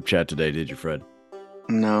at the group chat today, did you, Fred?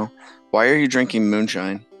 No. Why are you drinking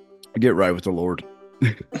moonshine? Get right with the Lord.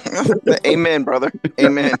 Amen, brother.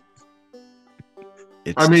 Amen.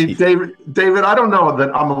 David, I don't know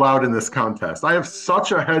that I'm allowed in this contest. I have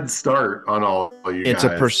such a head start on all of you guys.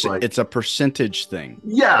 It's a percentage thing.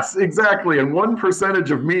 Yes, exactly. And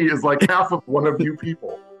 1% of me is like half of one of you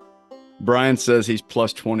people. Brian says he's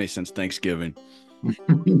plus 20 since Thanksgiving.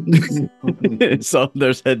 So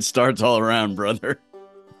there's head starts all around, brother.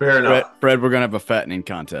 Fair enough. Fred, we're gonna have a fattening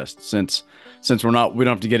contest since we don't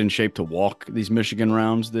have to get in shape to walk these Michigan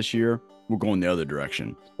rounds this year. We're going the other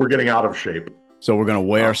direction. We're getting out of shape. So we're gonna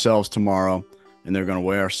weigh ourselves tomorrow, and they're gonna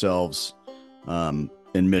weigh ourselves in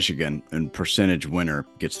Michigan, and percentage winner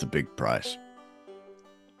gets the big prize.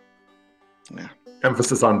 Yeah.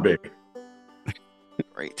 Emphasis on big.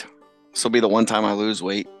 Great. This will be the one time I lose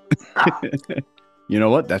weight. You know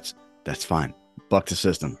what? That's fine. Buck the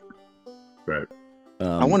system. Right.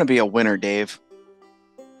 I want to be a winner, Dave.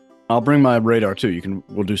 I'll bring my radar too.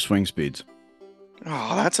 We'll do swing speeds.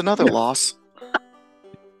 Oh, that's another loss.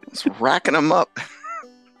 It's racking them up.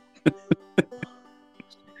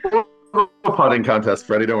 Putting contest,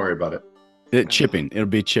 Freddie. Don't worry about it. Chipping. It'll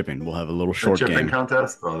be chipping. We'll have a little short chipping game.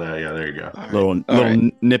 Contest. Oh, yeah. There you go.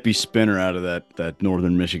 Little nippy spinner out of that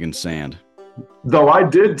northern Michigan sand. Though I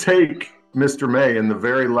did take Mr. May in the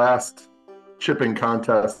very last chipping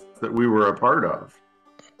contest that we were a part of.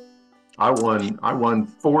 I won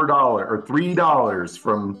 $4 or $3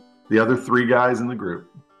 from the other 3 guys in the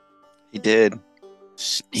group. He did.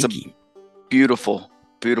 Sneaky. It's a beautiful,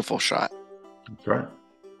 beautiful shot. That's right.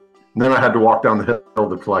 And then I had to walk down the hill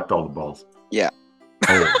to collect all the balls. Yeah.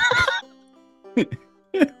 Oh.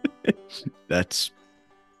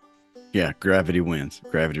 Gravity wins.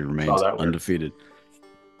 Gravity remains undefeated.